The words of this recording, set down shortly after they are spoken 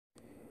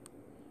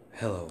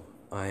Hello,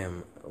 I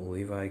am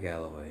Levi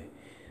Galloway,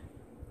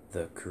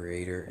 the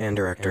creator and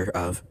director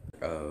of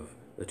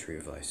the Tree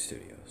of Life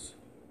Studios.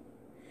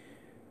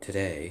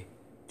 Today,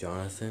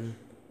 Jonathan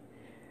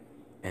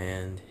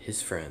and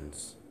his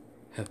friends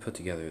have put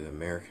together the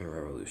American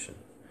Revolution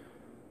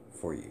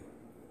for you.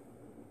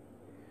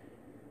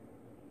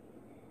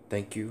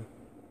 Thank you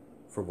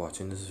for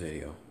watching this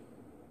video,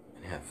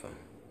 and have fun.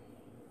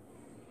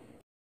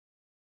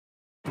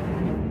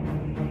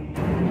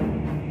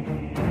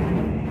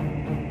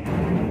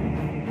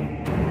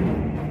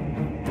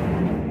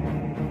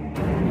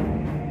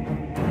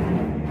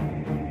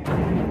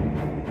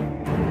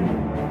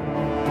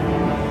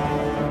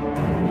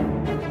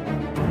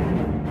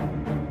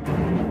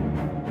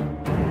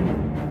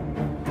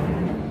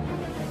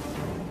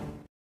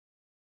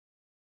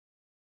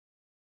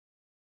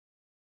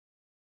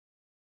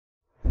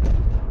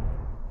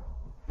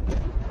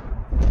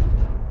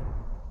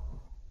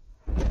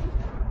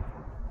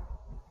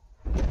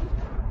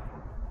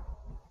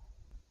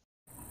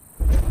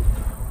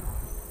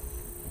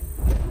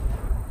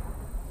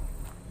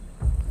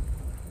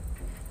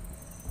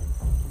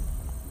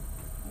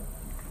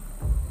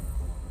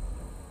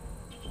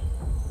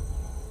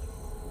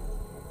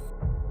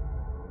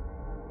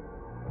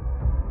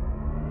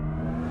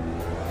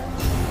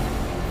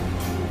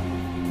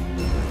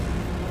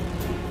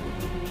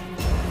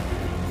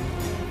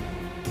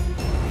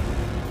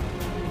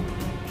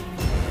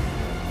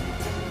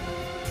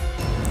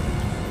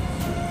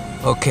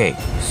 Okay,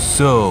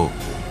 so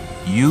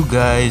you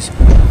guys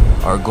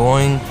are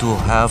going to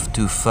have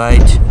to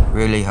fight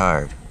really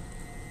hard,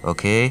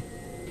 okay?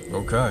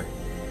 Okay.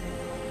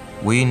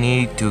 We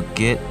need to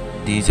get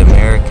these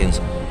Americans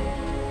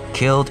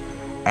killed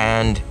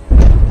and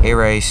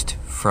erased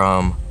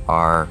from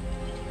our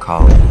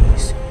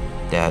colonies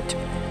that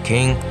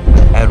King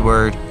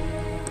Edward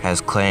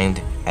has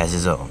claimed as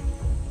his own.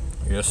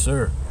 Yes,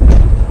 sir.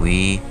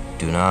 We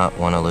do not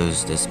want to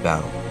lose this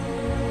battle.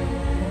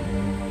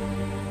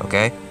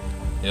 Okay?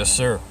 Yes,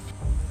 sir.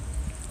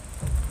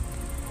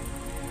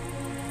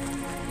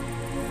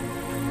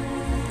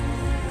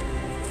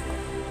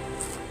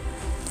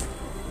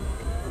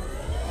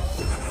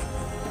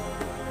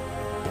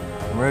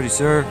 I'm ready,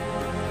 sir.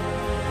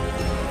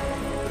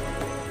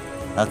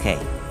 Okay,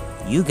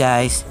 you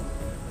guys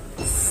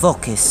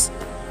focus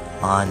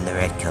on the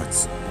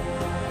redcoats.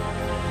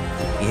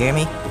 You hear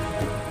me?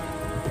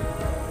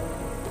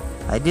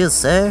 I do,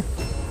 sir.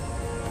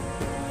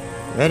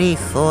 Ready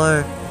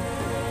for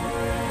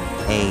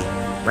a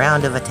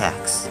round of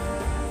attacks.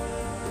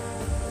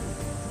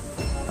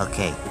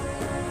 Okay,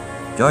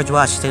 George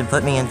Washington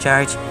put me in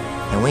charge,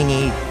 and we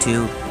need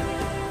to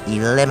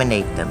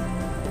eliminate them.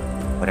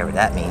 Whatever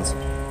that means.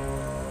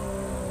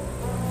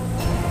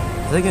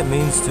 I think it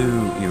means to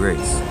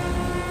erase.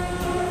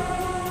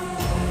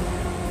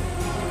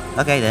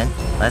 Okay then,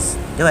 let's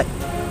do it.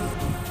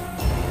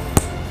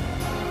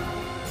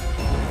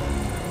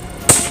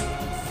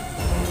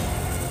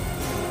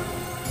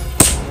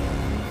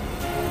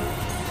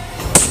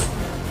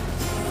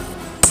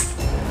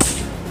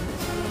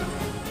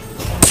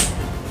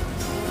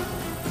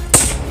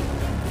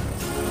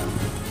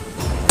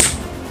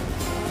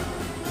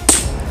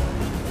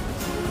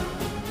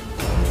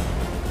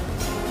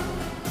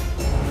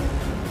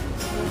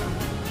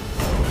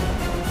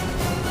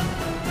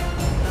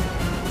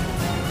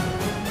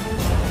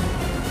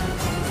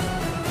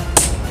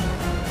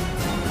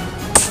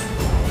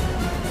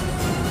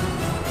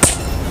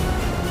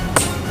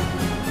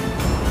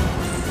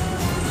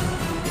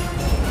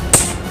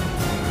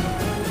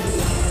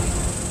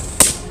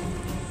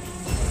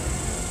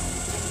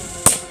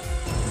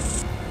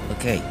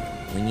 Okay,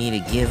 we need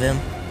to give him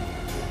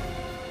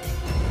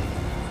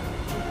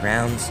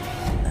rounds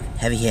of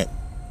heavy hit.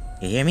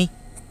 You hear me?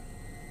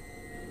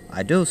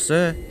 I do,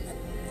 sir.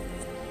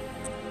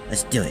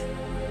 Let's do it.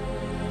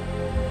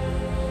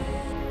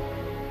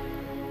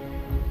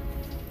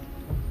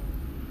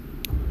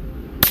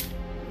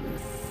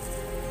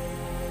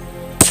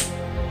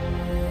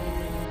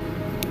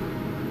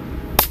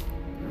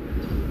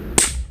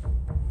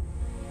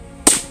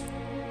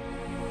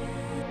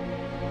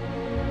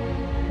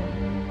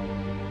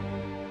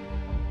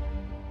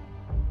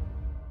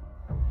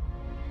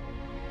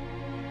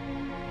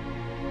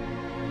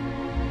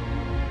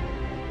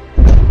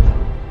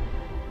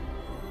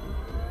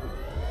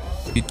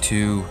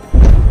 To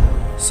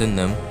send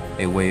them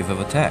a wave of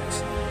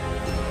attacks.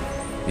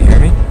 You hear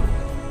me?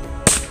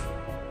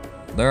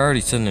 They're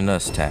already sending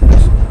us attacks.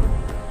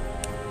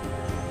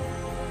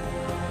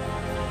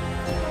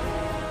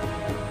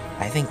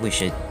 I think we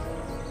should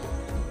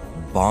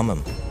bomb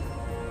him.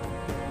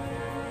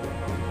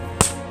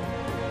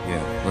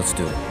 Yeah, let's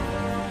do it.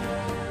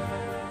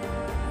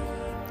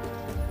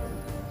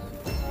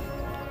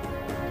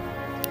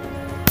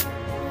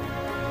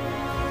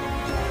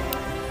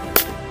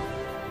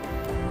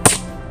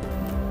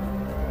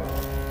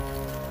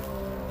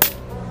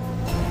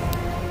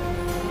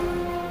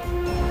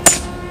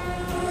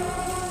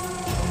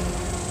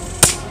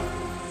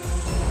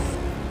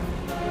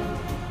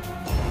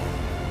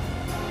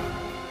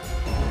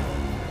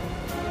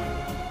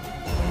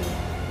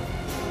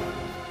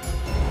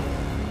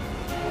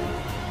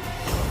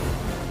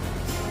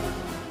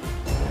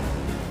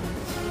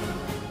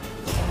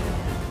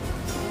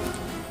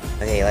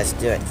 let's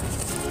do it.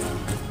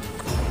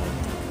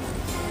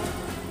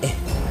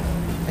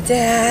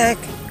 Attack!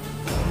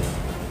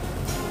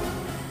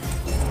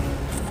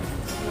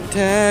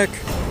 Attack!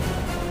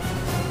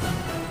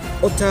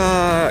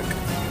 Attack!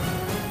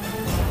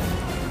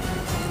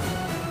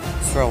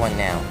 Let's throw one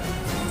now.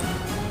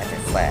 At their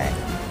flag.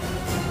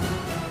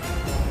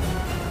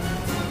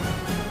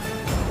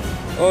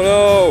 Oh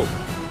no!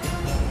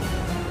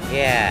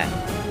 Yeah.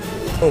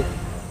 Oh.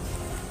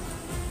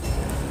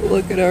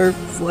 Look at our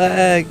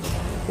flag.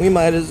 We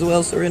might as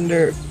well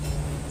surrender.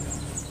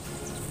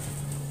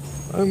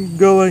 I'm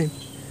going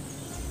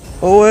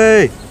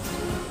away.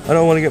 I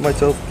don't want to get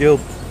myself killed.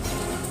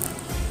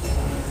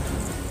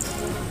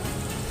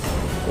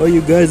 Oh,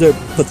 you guys are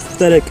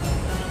pathetic.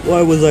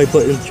 Why was I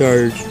put in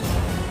charge?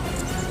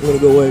 I'm gonna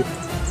go away.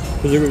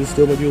 Because they're gonna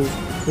steal my jewels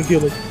and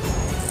kill me.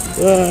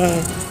 Ah.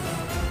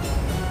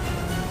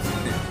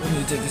 We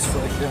need to take this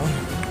flag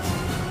down.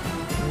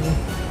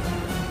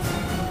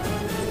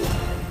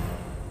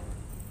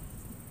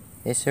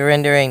 They're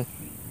surrendering.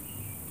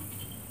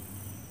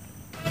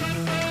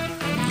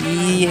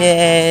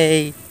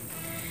 Yay!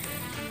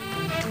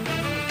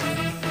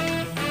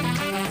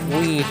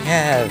 We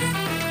have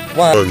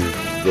won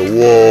The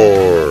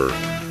war.